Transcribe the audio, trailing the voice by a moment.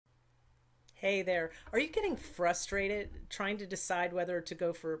Hey there. Are you getting frustrated trying to decide whether to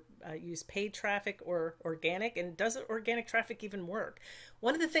go for use paid traffic or organic? And does organic traffic even work?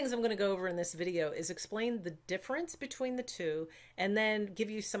 One of the things I'm going to go over in this video is explain the difference between the two and then give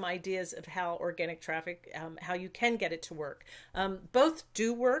you some ideas of how organic traffic, how you can get it to work. Both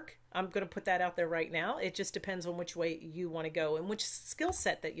do work. I'm going to put that out there right now. It just depends on which way you want to go and which skill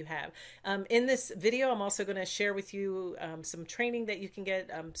set that you have. In this video, I'm also going to share with you some training that you can get,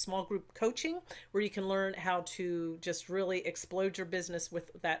 small group coaching, where you can learn how to just really explode your business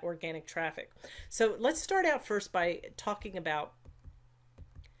with that organic traffic. So let's start out first by talking about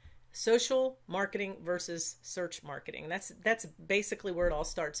social marketing versus search marketing. That's basically where it all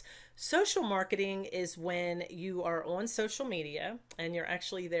starts. Social marketing is when you are on social media and you're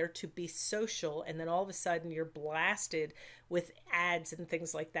actually there to be social, and then all of a sudden you're blasted with ads and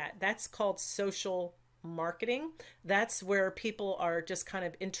things like that. That's called social marketing. That's where people are just kind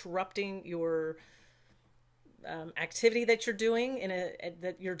of interrupting your activity that you're doing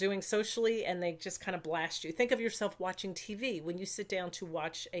that you're doing socially, and they just kind of blast you. Think of yourself watching TV. When you sit down to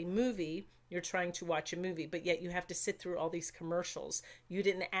watch a movie, you're trying to watch a movie, but yet you have to sit through all these commercials. You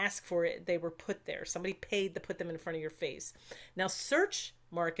didn't ask for it. They were put there. Somebody paid to put them in front of your face. Now, search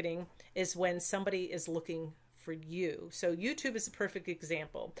marketing is when somebody is looking for you. So YouTube is a perfect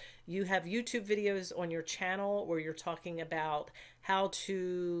example. You have YouTube videos on your channel where you're talking about how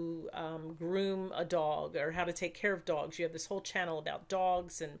to groom a dog or how to take care of dogs. You have this whole channel about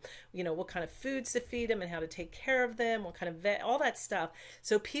dogs and, you know, what kind of foods to feed them and how to take care of them, what kind of vet, all that stuff.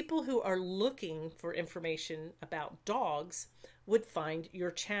 So people who are looking for information about dogs would find your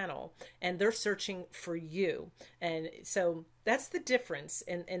channel, and they're searching for you. And so that's the difference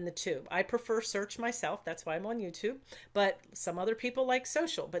in the two. I prefer search myself. That's why I'm on YouTube, but some other people like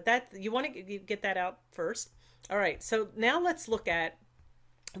social, but that you want to get that out first. All right. So now let's look at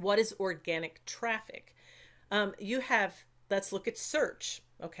what is organic traffic. Let's look at search.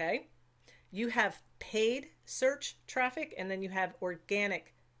 Okay. You have paid search traffic, and then you have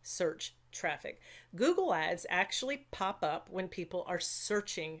organic search traffic. Google ads actually pop up when people are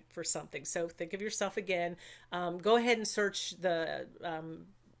searching for something. So think of yourself again. Go ahead and search the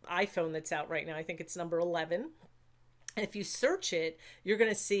iPhone that's out right now. I think it's number 11. And if you search it, you're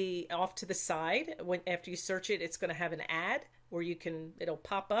going to see off to the side, after you search it, it's going to have an ad where it'll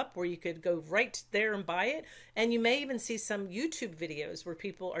pop up where you could go right there and buy it. And you may even see some YouTube videos where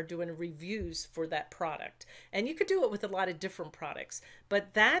people are doing reviews for that product. And you could do it with a lot of different products,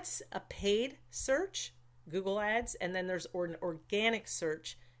 but that's a paid search, Google ads. And then there's an organic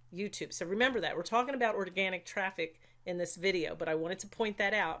search, YouTube. So remember that we're talking about organic traffic in this video, but I wanted to point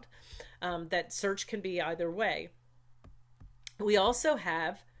that out, that search can be either way. We also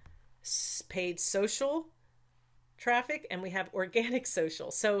have paid social traffic, and we have organic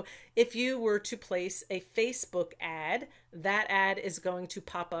social. So if you were to place a Facebook ad, that ad is going to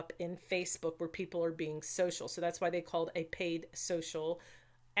pop up in Facebook where people are being social. So that's why they called a paid social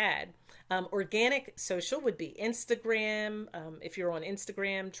ad. Organic social would be Instagram. If you're on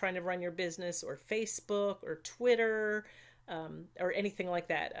Instagram trying to run your business, or Facebook or Twitter, or anything like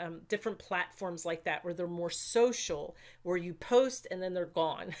that, different platforms like that where they're more social, where you post and then they're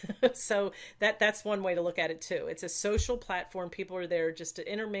gone. So that's one way to look at it too. It's a social platform. People are there just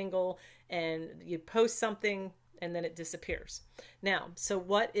to intermingle, and you post something and then it disappears. Now, so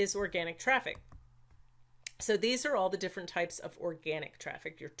what is organic traffic? So these are all the different types of organic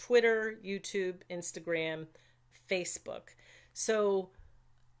traffic: your Twitter, YouTube, Instagram, Facebook. So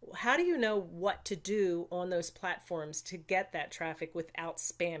how do you know what to do on those platforms to get that traffic without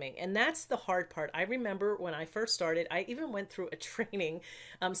spamming? And that's the hard part. I remember when I first started, I even went through a training.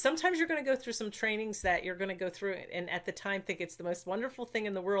 Sometimes you're going to go through some trainings that you're going to go through and at the time think it's the most wonderful thing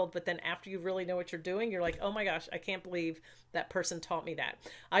in the world. But then after you really know what you're doing, you're like, oh my gosh, I can't believe that person taught me that.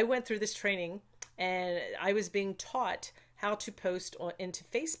 I went through this training and I was being taught how to post into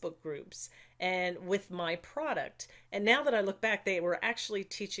Facebook groups and with my product. And now that I look back, they were actually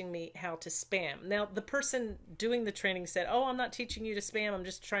teaching me how to spam. Now, the person doing the training said, oh, I'm not teaching you to spam. I'm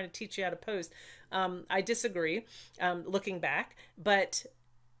just trying to teach you how to post. I disagree, looking back, but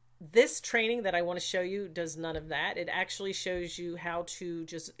this training that I want to show you does none of that. It actually shows you how to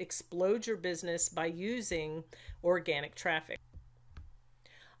just explode your business by using organic traffic.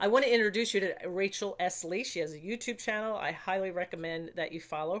 I want to introduce you to Rachel S. Lee. She has a YouTube channel. I highly recommend that you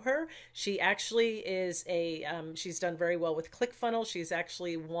follow her. She actually is she's done very well with ClickFunnels. She's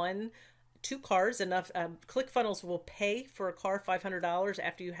actually won 2 cars enough. ClickFunnels will pay for a car $500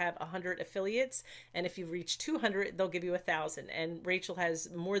 after you have 100 affiliates, and if you reach 200 they'll give you 1,000. And Rachel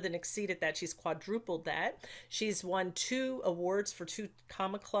has more than exceeded that. She's quadrupled that. She's won 2 awards for 2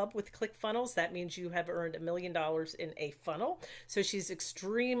 Comma Club with ClickFunnels. That means you have earned $1 million in a funnel. So she's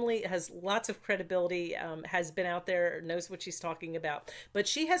extremely, has lots of credibility, has been out there, knows what she's talking about. But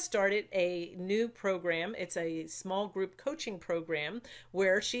she has started a new program. It's a small group coaching program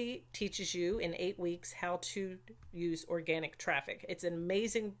where she teaches you in 8 weeks how to use organic traffic. It's an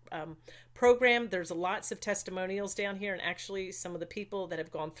amazing program. There's lots of testimonials down here, and actually some of the people that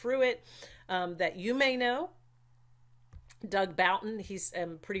have gone through it that you may know. Doug Boughton, he's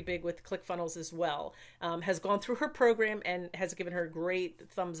pretty big with ClickFunnels as well, has gone through her program and has given her a great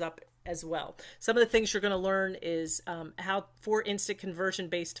thumbs up as well. Some of the things you're going to learn is how 4 instant conversion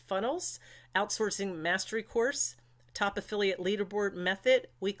based funnels, outsourcing mastery course, top affiliate leaderboard method,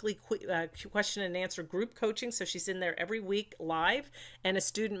 weekly question and answer group coaching. So she's in there every week live, and a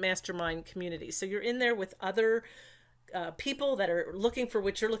student mastermind community. So you're in there with other people that are looking for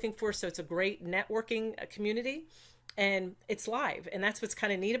what you're looking for. So it's a great networking community. And it's live. And that's what's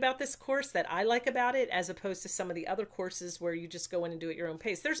kind of neat about this course that I like about it, as opposed to some of the other courses where you just go in and do it your own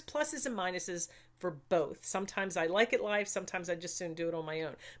pace. There's pluses and minuses for both. Sometimes I like it live. Sometimes I just soon do it on my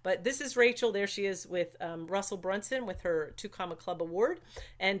own. But this is Rachel. There she is with Russell Brunson with her 2 Comma Club Award,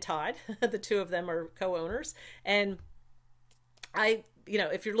 and Todd. The 2 of them are co-owners. And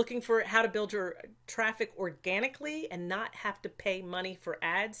if you're looking for how to build your traffic organically and not have to pay money for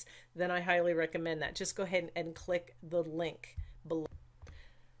ads, then I highly recommend that. Just go ahead and click the link below.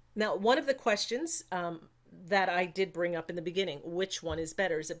 Now, one of the questions that I did bring up in the beginning, which one is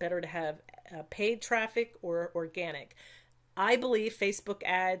better? Is it better to have paid traffic or organic? I believe Facebook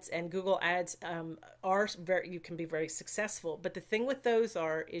ads and Google ads you can be very successful. But the thing with those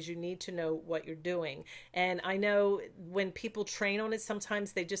is you need to know what you're doing. And I know when people train on it,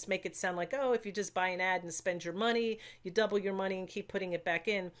 sometimes they just make it sound like, oh, if you just buy an ad and spend your money, you double your money and keep putting it back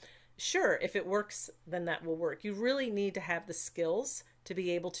in. Sure, if it works, then that will work. You really need to have the skills to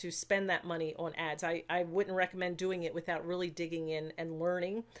be able to spend that money on ads. I wouldn't recommend doing it without really digging in and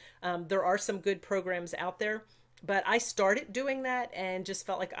learning. There are some good programs out there. But I started doing that and just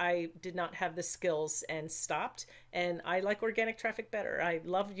felt like I did not have the skills and stopped. And I like organic traffic better. I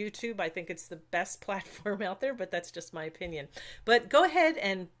love YouTube. I think it's the best platform out there, but that's just my opinion. But go ahead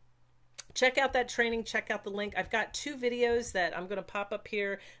and check out that training. Check out the link. I've got 2 videos that I'm going to pop up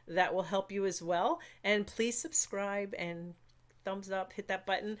here that will help you as well. And please subscribe and thumbs up, hit that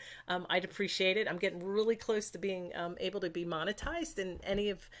button. I'd appreciate it. I'm getting really close to being able to be monetized, and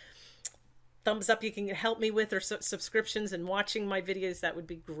any of thumbs up you can help me with, or subscriptions and watching my videos, that would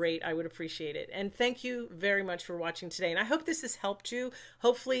be great. I would appreciate it. And thank you very much for watching today. And I hope this has helped you.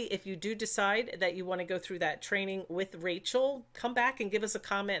 Hopefully, if you do decide that you want to go through that training with Rachel, come back and give us a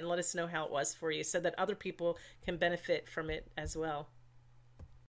comment and let us know how it was for you, so that other people can benefit from it as well.